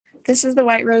This is the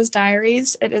White Rose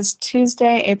Diaries. It is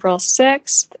Tuesday, April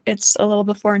 6th. It's a little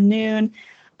before noon.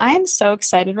 I am so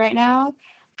excited right now.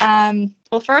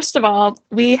 Well, first of all,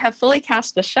 we have fully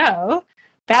cast the show.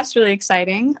 That's really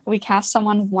exciting. We cast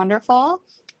someone wonderful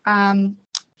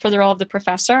for the role of the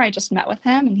professor. I just met with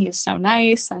him, and he's so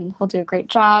nice, and he'll do a great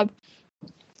job.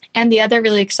 And the other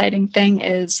really exciting thing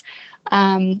is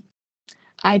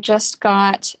I just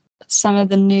got some of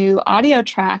the new audio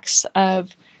tracks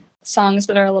of songs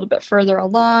that are a little bit further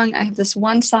along. I have this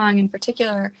one song in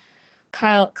particular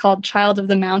called Child of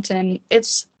the Mountain.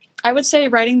 I would say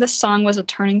writing this song was a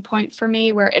turning point for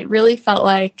me, where it really felt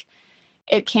like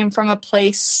it came from a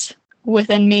place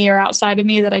within me or outside of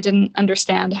me that I didn't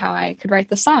understand how I could write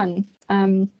the song.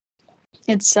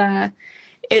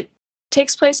 It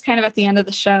takes place kind of at the end of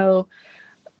the show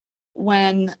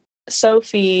when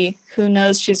Sophie, who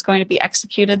knows she's going to be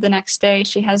executed the next day,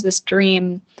 she has this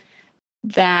dream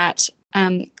that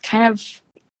kind of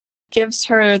gives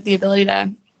her the ability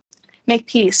to make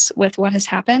peace with what has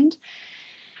happened.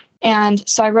 And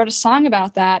so I wrote a song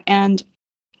about that, and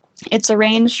it's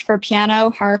arranged for piano,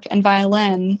 harp, and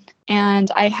violin. And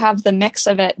I have the mix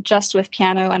of it just with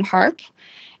piano and harp.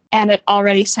 And it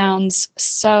already sounds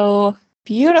so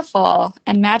beautiful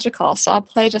and magical. So I'll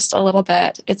play just a little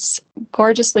bit. It's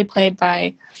gorgeously played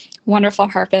by wonderful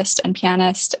harpist and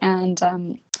pianist. And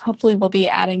hopefully we'll be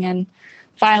adding in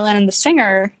violin and the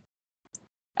singer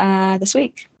this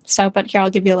week. But here, I'll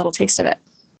give you a little taste of it.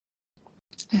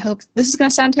 I hope this is going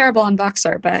to sound terrible on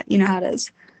Voxer, but you know how it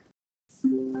is.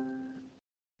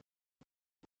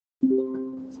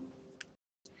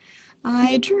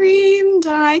 I dreamed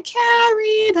I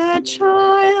carried a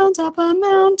child up a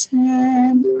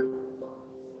mountain.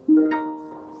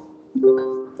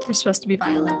 There's supposed to be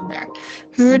violin there.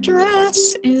 Her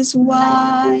dress is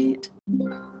white.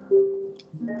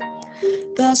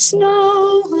 The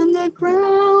snow on the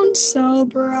ground so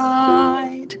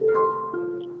bright.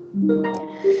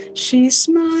 She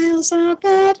smiles up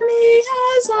at me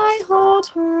as I hold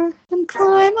her and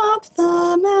climb up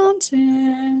the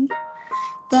mountain.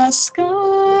 The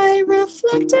sky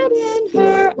reflected in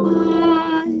her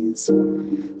eyes,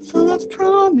 full of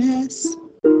promise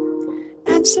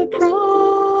and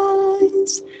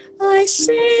surprise. I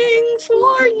sing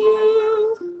for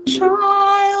you,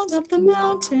 child of the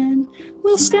mountain.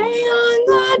 We'll stay on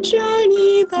the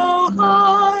journey, though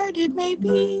hard it may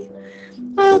be.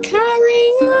 I'll carry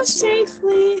you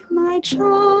safely, my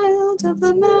child of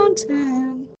the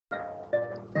mountain.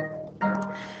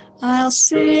 I'll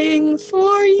sing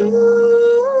for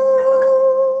you.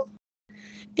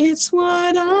 It's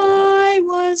what I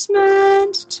was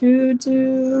meant to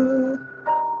do.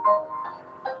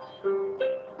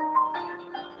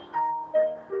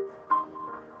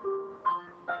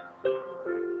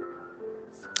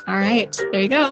 All right, there you go.